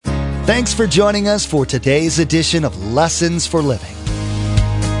Thanks for joining us for today's edition of Lessons for Living.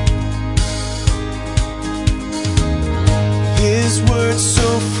 His word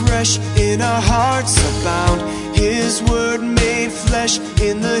so fresh in our hearts abound. His word made flesh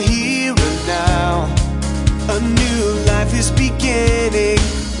in the here and now. A new life is beginning.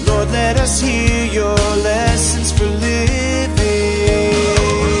 Lord, let us hear your lessons for living.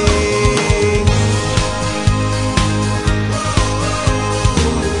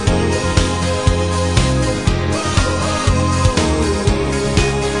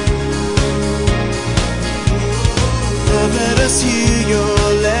 Lord, let us hear your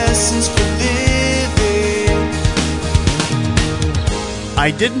lessons for living. I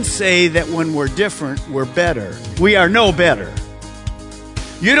didn't say that when we're different, we're better. We are no better.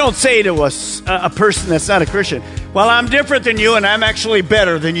 You don't say to a person that's not a Christian, well, I'm different than you and I'm actually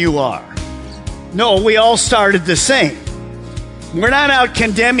better than you are. No, we all started the same. We're not out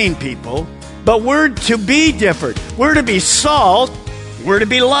condemning people, but we're to be different. We're to be salt. We're to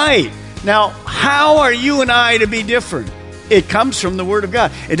be light. Now, how are you and I to be different? It comes from the Word of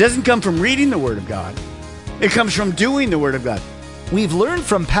God. It doesn't come from reading the Word of God. It comes from doing the Word of God. We've learned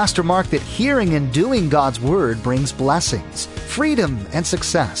from Pastor Mark that hearing and doing God's Word brings blessings, freedom, and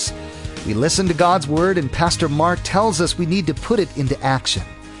success. We listen to God's Word, and Pastor Mark tells us we need to put it into action.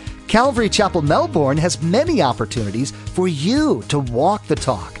 Calvary Chapel Melbourne has many opportunities for you to walk the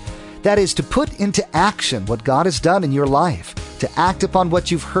talk. That is, to put into action what God has done in your life, to act upon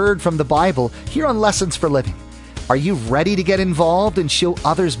what you've heard from the Bible here on Lessons for Living. Are you ready to get involved and show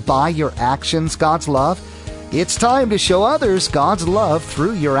others by your actions God's love? It's time to show others God's love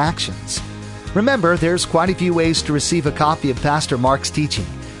through your actions. Remember, there's quite a few ways to receive a copy of Pastor Mark's teaching.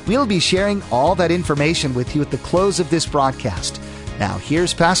 We'll be sharing all that information with you at the close of this broadcast. Now,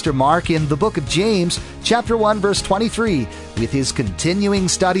 here's Pastor Mark in the book of James, chapter 1, verse 23, with his continuing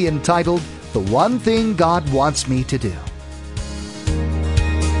study entitled, The One Thing God Wants Me to Do.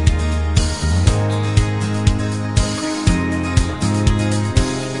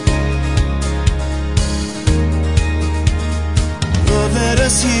 Let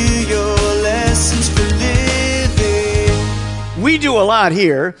us hear your lessons for living. We do a lot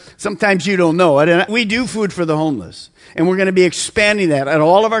here. Sometimes you don't know it. And we do food for the homeless. And we're going to be expanding that at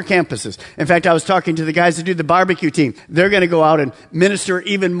all of our campuses. In fact, I was talking to the guys that do the barbecue team. They're going to go out and minister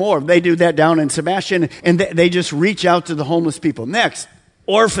even more. They do that down in Sebastian, and they just reach out to the homeless people. Next,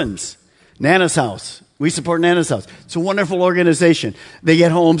 orphans. Nana's House. We support Nana's House. It's a wonderful organization. They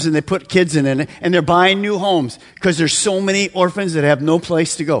get homes and they put kids in it, and they're buying new homes because there's so many orphans that have no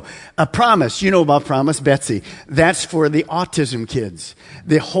place to go. A Promise, you know about Promise, Betsy. That's for the autism kids.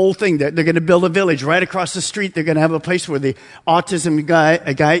 The whole thing, they're going to build a village right across the street. They're going to have a place where the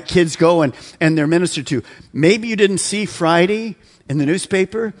autism kids go and they're ministered to. Maybe you didn't see Friday in the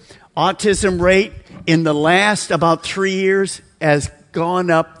newspaper. Autism rate in the last about 3 years has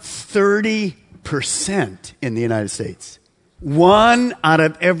gone up 30% in the United States. 1 out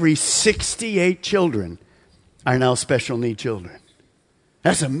of every 68 children are now special need children.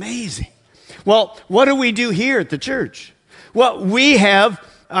 That's amazing. Well, what do we do here at the church? Well, we have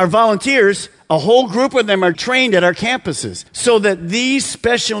our volunteers, a whole group of them are trained at our campuses so that these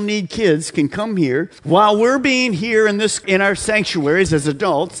special need kids can come here while we're being here in our sanctuaries as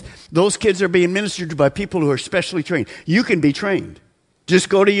adults. Those kids are being ministered to by people who are specially trained. You can be trained. Just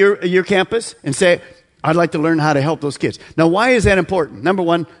go to your campus and say, I'd like to learn how to help those kids. Now, why is that important? Number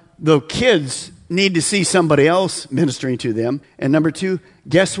one, the kids need to see somebody else ministering to them. And number two,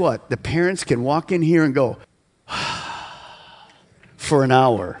 guess what? The parents can walk in here and go, for an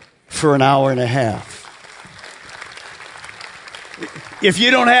hour and a half. If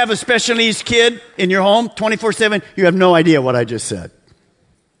you don't have a special needs kid in your home 24/7, you have no idea what I just said.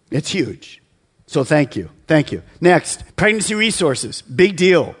 It's huge. So thank you. Thank you. Next, pregnancy resources. Big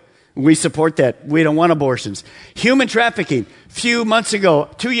deal. We support that. We don't want abortions. Human trafficking. Few months ago,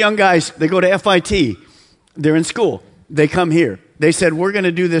 2 young guys, they go to FIT. They're in school. They come here. They said, we're going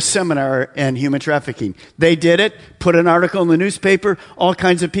to do this seminar on human trafficking. They did it, put an article in the newspaper. All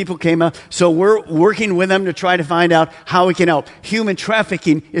kinds of people came out. So we're working with them to try to find out how we can help. Human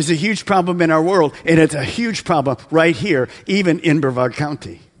trafficking is a huge problem in our world, and it's a huge problem right here, even in Brevard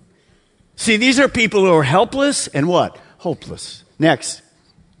County. See, these are people who are helpless and what? Hopeless. Next,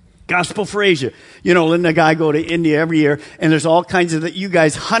 Gospel for Asia. You know, Linda and I go to India every year, and there's all kinds of, you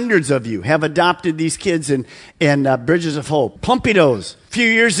guys, hundreds of you have adopted these kids in Bridges of Hope. Plumpidos. A few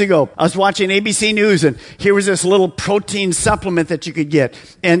years ago, I was watching ABC News, and here was this little protein supplement that you could get.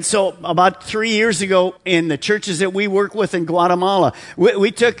 And so about 3 years ago, in the churches that we work with in Guatemala,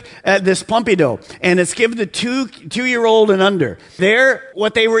 we took this Plumpido, and it's given to two-year-old and under.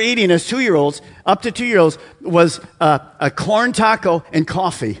 What they were eating as 2-year-olds, up to 2-year-olds, was a corn taco and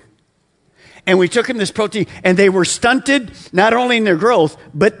coffee. And we took them this protein, and they were stunted, not only in their growth,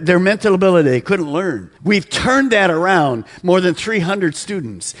 but their mental ability. They couldn't learn. We've turned that around. More than 300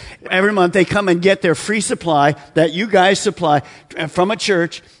 students. Every month they come and get their free supply that you guys supply from a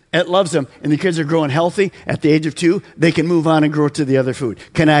church that loves them. And the kids are growing healthy. At the age of 2, they can move on and grow to the other food.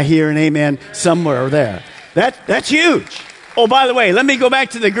 Can I hear an amen somewhere there? That's huge. Oh, by the way, let me go back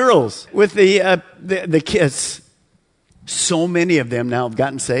to the girls with the kids. So many of them now have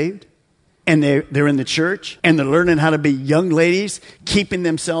gotten saved. And they're in the church, and they're learning how to be young ladies, keeping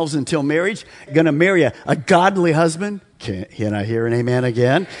themselves until marriage, going to marry a godly husband. Can I hear an amen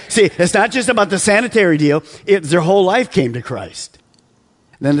again? See, it's not just about the sanitary deal. Their whole life came to Christ.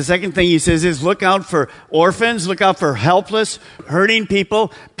 Then the second thing he says is look out for orphans, look out for helpless, hurting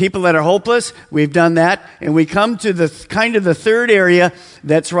people that are hopeless. We've done that. And we come to the third area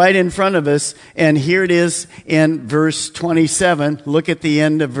that's right in front of us. And here it is in verse 27. Look at the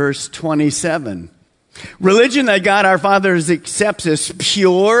end of verse 27. Religion that God our Father accepts as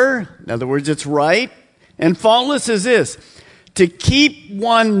pure. In other words, it's right. And faultless is this: to keep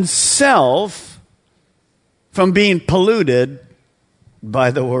oneself from being polluted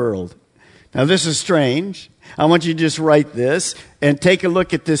by the world. Now, this is strange. I want you to just write this and take a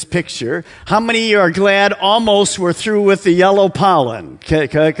look at this picture. How many of you are glad almost we're through with the yellow pollen?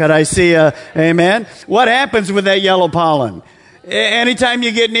 Could I see a amen? What happens with that yellow pollen? Anytime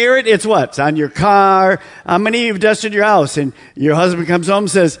you get near it, it's what? It's on your car. How many of you have dusted your house and your husband comes home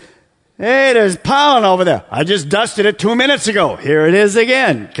and says, hey, there's pollen over there. I just dusted it 2 minutes ago. Here it is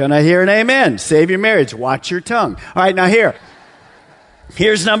again. Can I hear an amen? Save your marriage. Watch your tongue. All right, now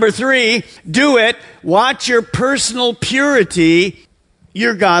Here's number 3. Do it. Watch your personal purity,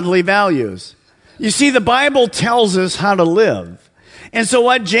 your godly values. You see, the Bible tells us how to live. And so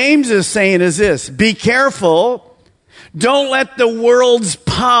what James is saying is this: be careful. Don't let the world's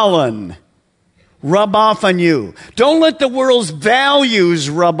pollen rub off on you. Don't let the world's values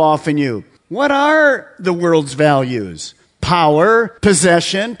rub off on you. What are the world's values? Power,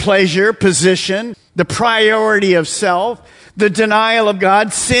 possession, pleasure, position, the priority of self, the denial of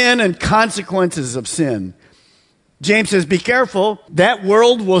God, sin, and consequences of sin. James says, be careful. That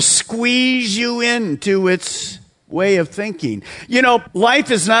world will squeeze you into its way of thinking. You know,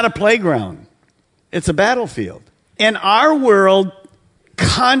 life is not a playground. It's a battlefield. And our world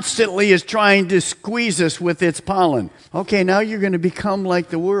constantly is trying to squeeze us with its pollen. Okay, now you're going to become like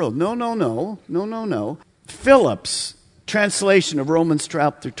the world. No. Phillips' translation of Romans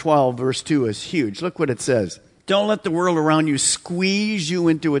chapter 12, verse 2 is huge. Look what it says. Don't let the world around you squeeze you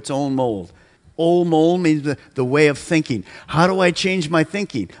into its own mold. Old mold means the way of thinking. How do I change my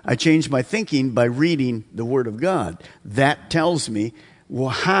thinking? I change my thinking by reading the Word of God. That tells me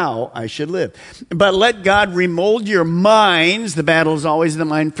how I should live. But let God remold your minds. The battle is always the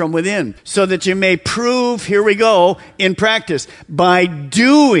mind from within. So that you may prove, here we go, in practice, by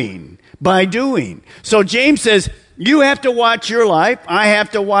doing. So James says, you have to watch your life. I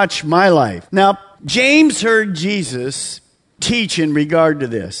have to watch my life. Now, James heard Jesus teach in regard to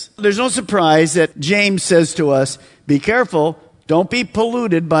this. There's no surprise that James says to us, be careful, don't be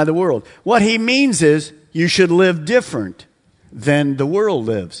polluted by the world. What he means is you should live different than the world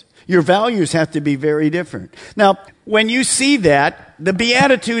lives. Your values have to be very different. Now, when you see that, the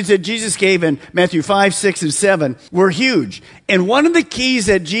Beatitudes that Jesus gave in Matthew 5, 6, and 7 were huge. And one of the keys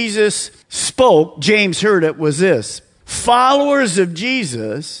that Jesus spoke, James heard it, was this: followers of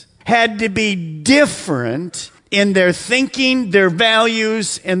Jesus had to be different in their thinking, their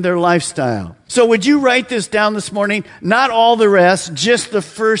values, and their lifestyle. So would you write this down this morning? Not all the rest, just the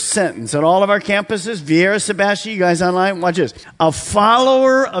first sentence. At all of our campuses, Vieira, Sebastian, you guys online, watch this. A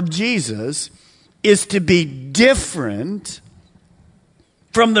follower of Jesus is to be different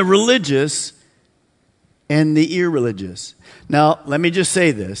from the religious and the irreligious. Now, let me just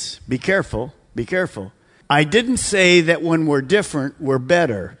say this. Be careful. I didn't say that when we're different, we're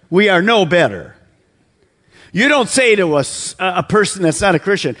better. We are no better. You don't say to a person that's not a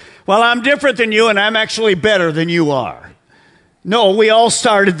Christian, well, I'm different than you and I'm actually better than you are. No, we all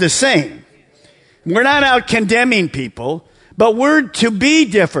started the same. We're not out condemning people, but we're to be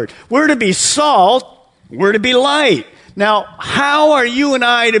different. We're to be salt. We're to be light. Now, how are you and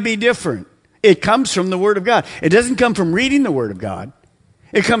I to be different? It comes from the Word of God. It doesn't come from reading the Word of God.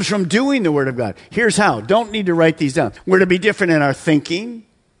 It comes from doing the Word of God. Here's how. Don't need to write these down. We're to be different in our thinking.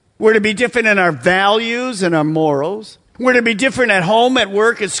 We're to be different in our values and our morals. We're to be different at home, at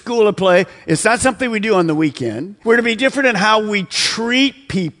work, at school, at play. It's not something we do on the weekend. We're to be different in how we treat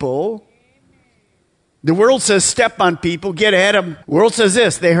people. The world says step on people, get ahead of them. The world says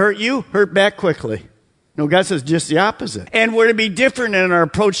this, they hurt you, hurt back quickly. No, God says just the opposite. And we're to be different in our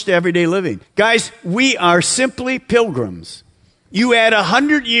approach to everyday living. Guys, we are simply pilgrims. You add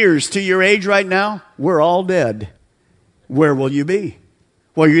 100 years to your age right now, we're all dead. Where will you be?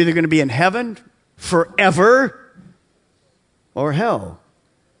 Well, you're either going to be in heaven forever or hell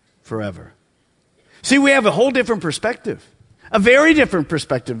forever. See, we have a whole different perspective, a very different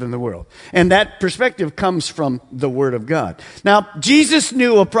perspective than the world. And that perspective comes from the Word of God. Now, Jesus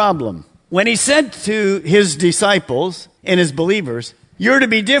knew a problem. When he said to his disciples and his believers, you're to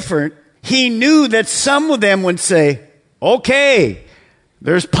be different, he knew that some of them would say, okay,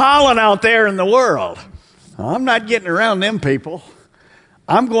 there's pollen out there in the world. I'm not getting around them people.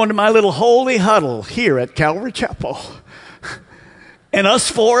 I'm going to my little holy huddle here at Calvary Chapel. And us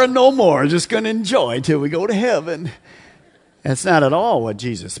four and no more are just going to enjoy till we go to heaven. That's not at all what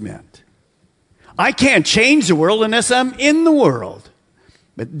Jesus meant. I can't change the world unless I'm in the world.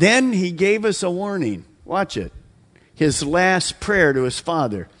 But then he gave us a warning. Watch it. His last prayer to his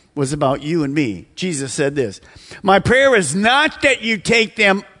Father was about you and me. Jesus said this, my prayer is not that you take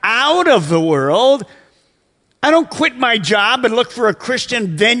them out of the world. I don't quit my job and look for a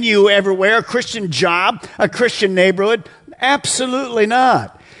Christian venue everywhere, a Christian job, a Christian neighborhood. Absolutely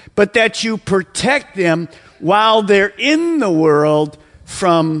not. But that you protect them while they're in the world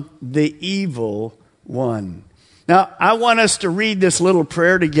from the evil one. Now, I want us to read this little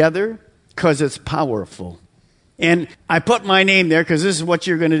prayer together because it's powerful. And I put my name there because this is what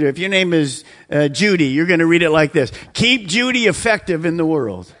you're going to do. If your name is Judy, you're going to read it like this. Keep Judy effective in the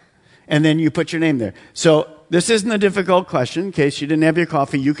world. And then you put your name there. So this isn't a difficult question. In case you didn't have your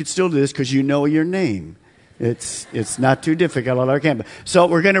coffee, you could still do this because you know your name. It's not too difficult on our campus. So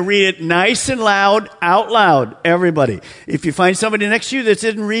we're going to read it nice and loud, out loud, everybody. If you find somebody next to you that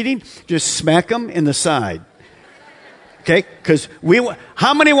isn't reading, just smack them in the side. Okay? Because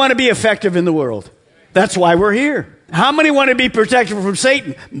how many want to be effective in the world? That's why we're here. How many want to be protected from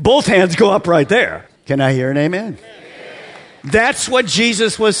Satan? Both hands go up right there. Can I hear an amen? That's what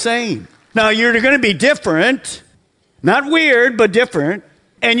Jesus was saying. Now, you're going to be different. Not weird, but different.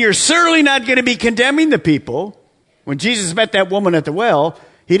 And you're certainly not going to be condemning the people. When Jesus met that woman at the well,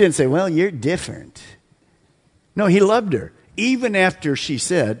 he didn't say, well, you're different. No, he loved her. Even after she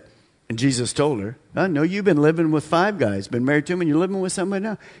said, and Jesus told her, oh, no, you've been living with 5 guys, been married to him, and you're living with somebody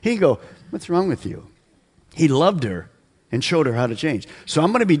now. He'd go, what's wrong with you? He loved her and showed her how to change. So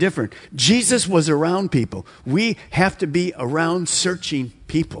I'm going to be different. Jesus was around people. We have to be around searching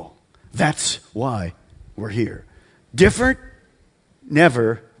people. That's why we're here. Different,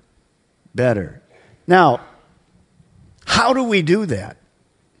 never better. Now, how do we do that?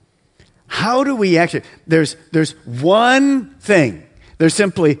 How do we actually? There's one thing. There's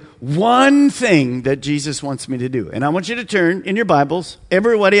simply one thing that Jesus wants me to do. And I want you to turn in your Bibles,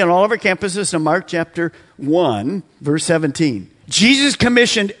 everybody on all of our campuses, to Mark chapter 1, verse 17. Jesus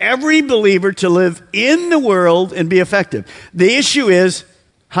commissioned every believer to live in the world and be effective. The issue is,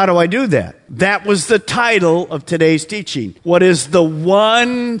 how do I do that? That was the title of today's teaching. What is the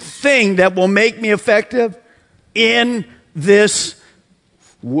one thing that will make me effective in this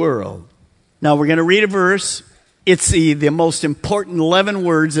world? Now, we're going to read a verse. It's the most important 11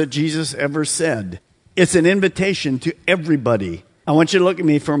 words that Jesus ever said. It's an invitation to everybody. I want you to look at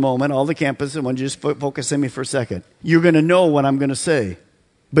me for a moment, all the campus. I want you to just focus on me for a second. You're going to know what I'm going to say,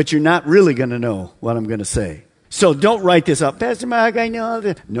 but you're not really going to know what I'm going to say. So don't write this up. Pastor Mark, I know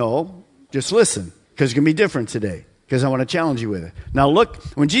that. No, just listen, because it's going to be different today, because I want to challenge you with it. Now look,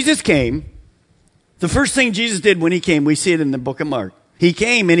 when Jesus came, the first thing Jesus did when he came, we see it in the book of Mark. He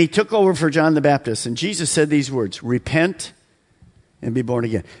came and he took over for John the Baptist. And Jesus said these words, repent and be born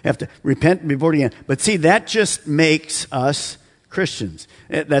again. You have to repent and be born again. But see, that just makes us Christians.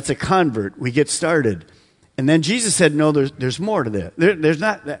 That's a convert. We get started. And then Jesus said, no, there's more to that. There's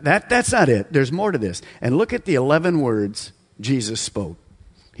not that's not it. There's more to this. And look at the 11 words Jesus spoke.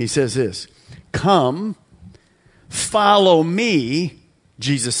 He says this, come, follow me,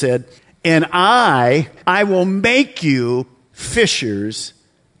 Jesus said, and I will make you fishers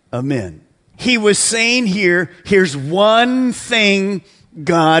of men. He was saying here's one thing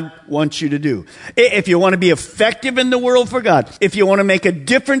God wants you to do. If you want to be effective in the world for God, if you want to make a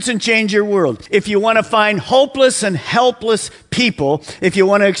difference and change your world, if you want to find hopeless and helpless people, if you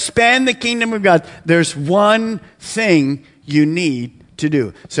want to expand the kingdom of God, there's one thing you need to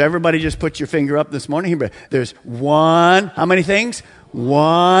do. So everybody just put your finger up this morning. There's one, how many things?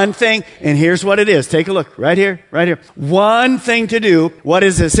 One thing. And here's what it is. Take a look right here, right here. One thing to do. What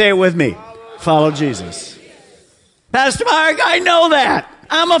is it? Say it with me. Follow Jesus. Pastor Mark, I know that.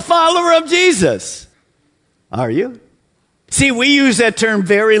 I'm a follower of Jesus. Are you? See, we use that term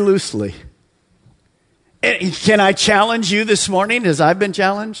very loosely. Can I challenge you this morning as I've been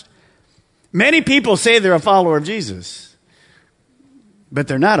challenged? Many people say they're a follower of Jesus, but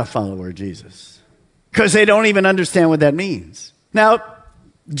they're not a follower of Jesus because they don't even understand what that means. Now,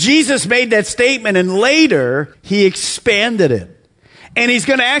 Jesus made that statement and later he expanded it. And he's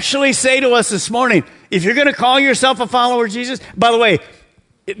going to actually say to us this morning, if you're going to call yourself a follower of Jesus, by the way,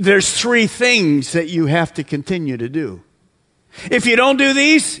 there's 3 things that you have to continue to do. If you don't do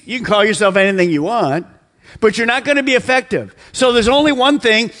these, you can call yourself anything you want, but you're not going to be effective. So there's only one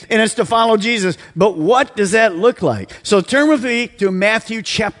thing, and it's to follow Jesus. But what does that look like? So turn with me to Matthew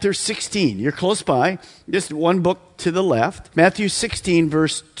chapter 16. You're close by, just one book to the left. Matthew 16,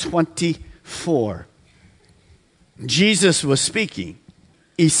 verse 24. Jesus was speaking.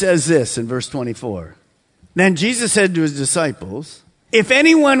 He says this in verse 24. Then Jesus said to his disciples, if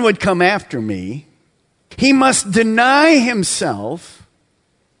anyone would come after me, he must deny himself,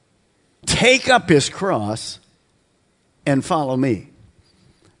 take up his cross, and follow me.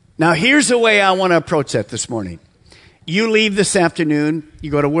 Now, here's the way I want to approach that this morning. You leave this afternoon,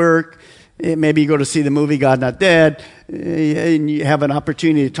 you go to work, maybe you go to see the movie God Not Dead, and you have an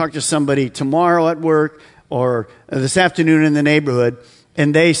opportunity to talk to somebody tomorrow at work or this afternoon in the neighborhood,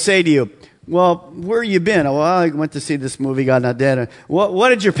 and they say to you, well, where you been? Oh, well, I went to see this movie, God Not Dead. What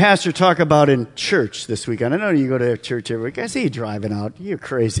did your pastor talk about in church this weekend? I know you go to church every week. I see you driving out. You're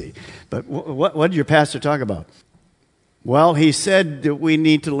crazy. But what did your pastor talk about? Well, he said that we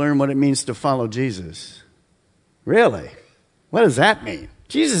need to learn what it means to follow Jesus. Really? What does that mean?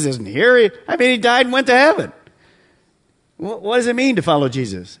 Jesus isn't here. He died and went to heaven. What does it mean to follow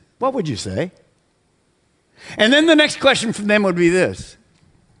Jesus? What would you say? And then the next question from them would be this.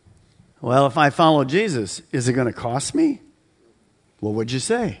 Well, if I follow Jesus, is it going to cost me? What would you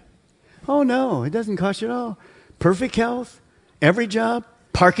say? Oh, no, it doesn't cost you at all. Perfect health, every job,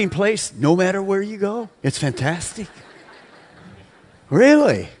 parking place, no matter where you go. It's fantastic.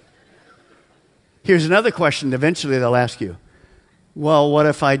 Really? Here's another question eventually they'll ask you. Well, what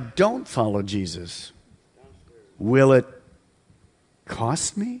if I don't follow Jesus? Will it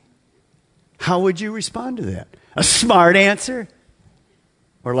cost me? How would you respond to that? A smart answer?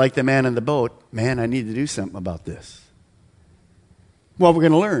 Or like the man in the boat, man, I need to do something about this. Well, we're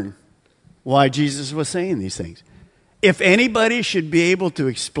going to learn why Jesus was saying these things. If anybody should be able to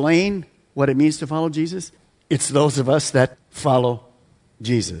explain what it means to follow Jesus, it's those of us that follow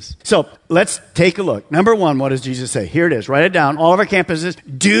Jesus. So let's take a look. Number 1, what does Jesus say? Here it is. Write it down. All of our campuses.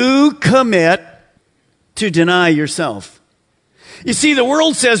 Do commit to deny yourself. You see, the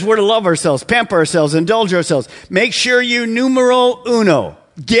world says we're to love ourselves, pamper ourselves, indulge ourselves. Make sure you numero uno.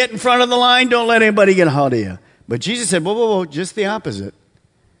 Get in front of the line. Don't let anybody get a hold of you. But Jesus said, whoa, just the opposite.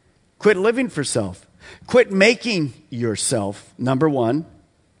 Quit living for self. Quit making yourself number 1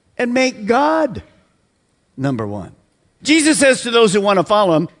 and make God number 1. Jesus says to those who want to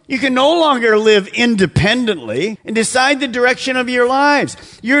follow him, you can no longer live independently and decide the direction of your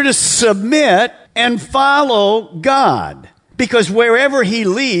lives. You're to submit and follow God. Because wherever he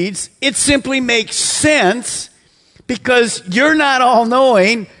leads, it simply makes sense because you're not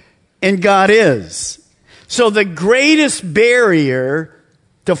all-knowing and God is. So the greatest barrier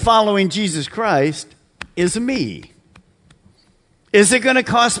to following Jesus Christ is me. Is it going to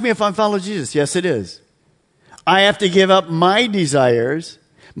cost me if I follow Jesus? Yes, it is. I have to give up my desires,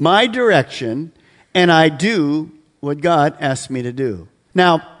 my direction, and I do what God asks me to do.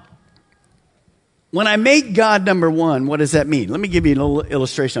 Now, when I make God number 1, what does that mean? Let me give you a little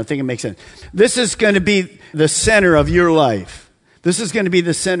illustration. I think it makes sense. This is going to be the center of your life. This is going to be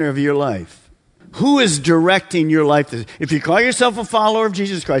the center of your life. Who is directing your life? If you call yourself a follower of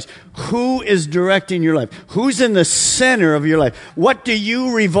Jesus Christ, who is directing your life? Who's in the center of your life? What do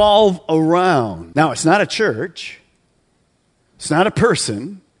you revolve around? Now, it's not a church. It's not a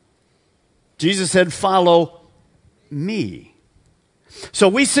person. Jesus said, follow me. So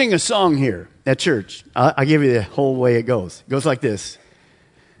we sing a song here at church. I'll give you the whole way it goes. It goes like this.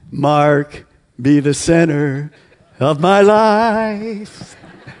 Mark, be the center of my life.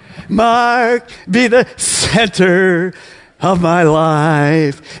 Mark, be the center of my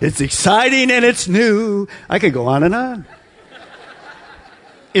life. It's exciting and it's new. I could go on and on.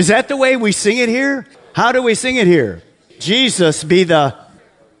 Is that the way we sing it here? How do we sing it here? Jesus be the... All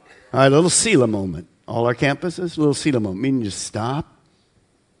right, little Selah moment. All our campuses, little Selah moment. Meaning just stop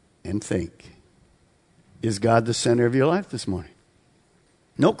and think. Is God the center of your life this morning?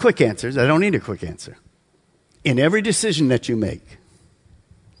 No quick answers. I don't need a quick answer. In every decision that you make,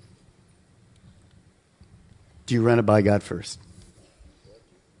 do you run it by God first?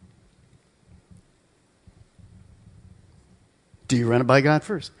 Do you run it by God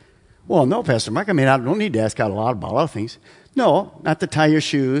first? Well, no, Pastor Mark. I mean, I don't need to ask God about a lot of things. No, not to tie your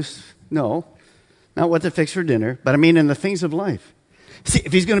shoes. No, not what to fix for dinner. But I mean in the things of life. See,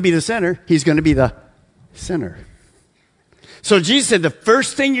 if he's going to be the center, he's going to be the center. So Jesus said, the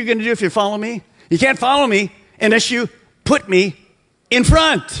first thing you're going to do if you follow me, you can't follow me unless you put me in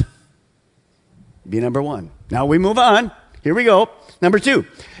front. Be number one. Now we move on. Here we go. Number two,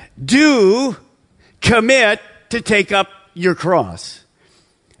 do commit to take up your cross.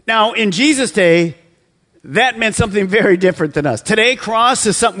 Now, in Jesus' day, that meant something very different than us. Today, cross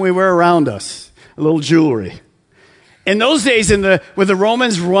is something we wear around us, a little jewelry. In those days, with the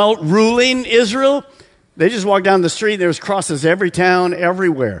Romans ruling Israel, they just walked down the street, and there was crosses every town,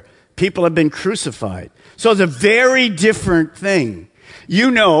 everywhere. People have been crucified. So it's a very different thing.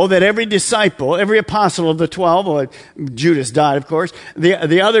 You know that every disciple, every apostle of the 12, well, Judas died, of course,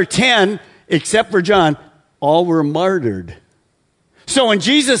 the other 10, except for John, all were martyred. So when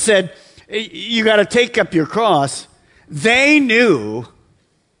Jesus said, you got to take up your cross, they knew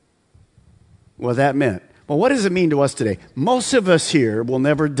what that meant. Well, what does it mean to us today? Most of us here will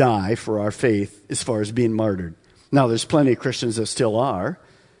never die for our faith as far as being martyred. Now, there's plenty of Christians that still are.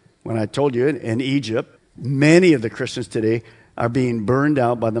 When I told you in Egypt, many of the Christians today are being burned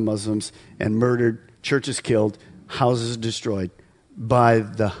out by the Muslims and murdered, churches killed, houses destroyed by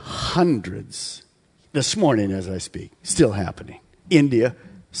the hundreds. This morning, as I speak, still happening. India,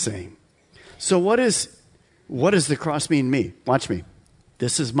 same. So what does the cross mean to me? Watch me.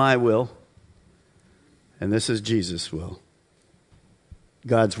 This is my will, and this is Jesus' will.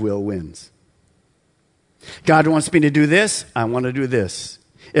 God's will wins. God wants me to do this, I want to do this.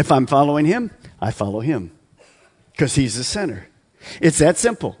 If I'm following him, I follow him. Because he's the center. It's that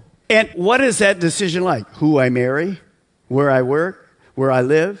simple. And what is that decision like? Who I marry, where I work, where I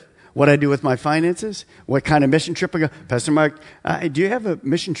live, what I do with my finances, what kind of mission trip I go. Pastor Mark, do you have a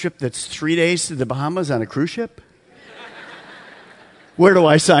mission trip that's 3 days to the Bahamas on a cruise ship? Where do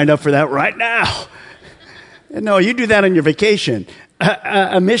I sign up for that right now? No, you do that on your vacation.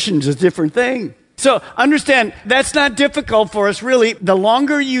 A mission's a different thing. So understand, that's not difficult for us, really. The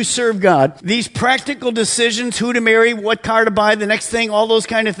longer you serve God, these practical decisions, who to marry, what car to buy, the next thing, all those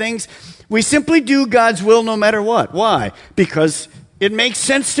kind of things, we simply do God's will no matter what. Why? Because it makes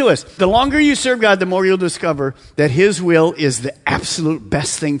sense to us. The longer you serve God, the more you'll discover that his will is the absolute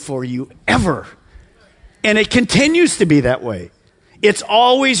best thing for you ever. And it continues to be that way. It's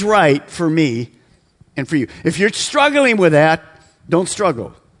always right for me and for you. If you're struggling with that, don't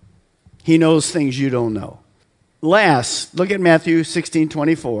struggle. He knows things you don't know. Last, look at Matthew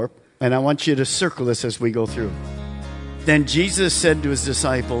 16:24, and I want you to circle this as we go through. Then Jesus said to his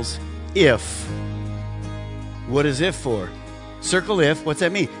disciples, if. What is if for? Circle if. What's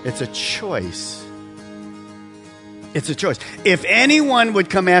that mean? It's a choice. It's a choice. If anyone would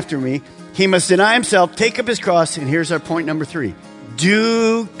come after me, he must deny himself, take up his cross, and here's our point number 3.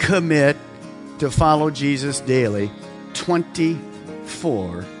 Do commit to follow Jesus daily,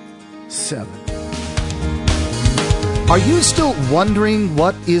 24/7. Are you still wondering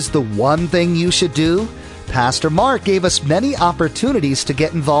what is the one thing you should do? Pastor Mark gave us many opportunities to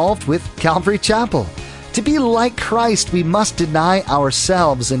get involved with Calvary Chapel. To be like Christ, we must deny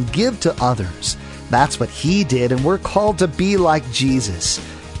ourselves and give to others. That's what he did, and we're called to be like Jesus.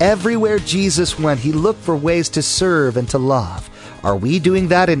 Everywhere Jesus went, he looked for ways to serve and to love. Are we doing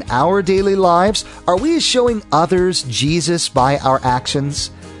that in our daily lives? Are we showing others Jesus by our actions?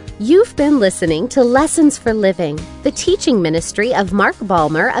 You've been listening to Lessons for Living, the teaching ministry of Mark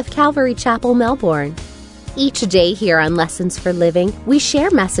Balmer of Calvary Chapel, Melbourne. Each day here on Lessons for Living, we share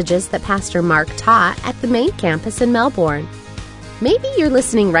messages that Pastor Mark taught at the main campus in Melbourne. Maybe you're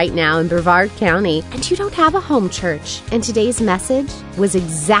listening right now in Brevard County and you don't have a home church, and today's message was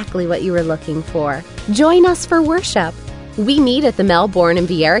exactly what you were looking for. Join us for worship. We meet at the Melbourne and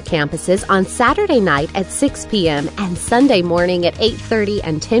Viera campuses on Saturday night at 6 p.m. and Sunday morning at 8:30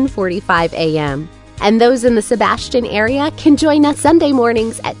 and 10:45 a.m. And those in the Sebastian area can join us Sunday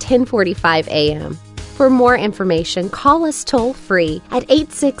mornings at 10:45 a.m. For more information, call us toll-free at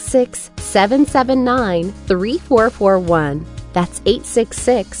 866-779-3441. That's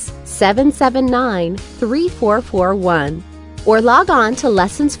 866-779-3441. Or log on to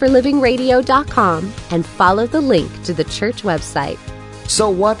lessonsforlivingradio.com and follow the link to the church website. So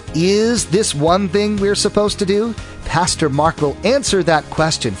what is this one thing we're supposed to do? Pastor Mark will answer that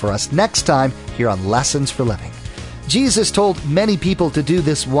question for us next time here on Lessons for Living. Jesus told many people to do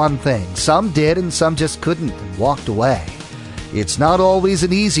this one thing. Some did and some just couldn't and walked away. It's not always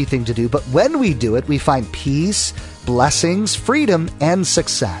an easy thing to do, but when we do it, we find peace, blessings, freedom, and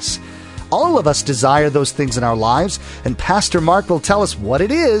success. All of us desire those things in our lives, and Pastor Mark will tell us what it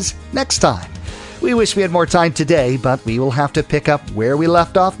is next time. We wish we had more time today, but we will have to pick up where we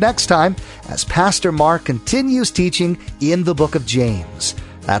left off next time as Pastor Mark continues teaching in the book of James.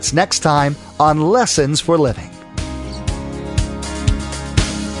 That's next time on Lessons for Living.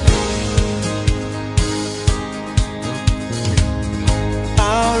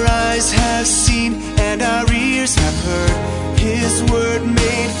 Our eyes have seen and our ears have heard His word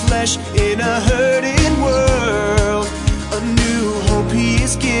made flesh in a hurting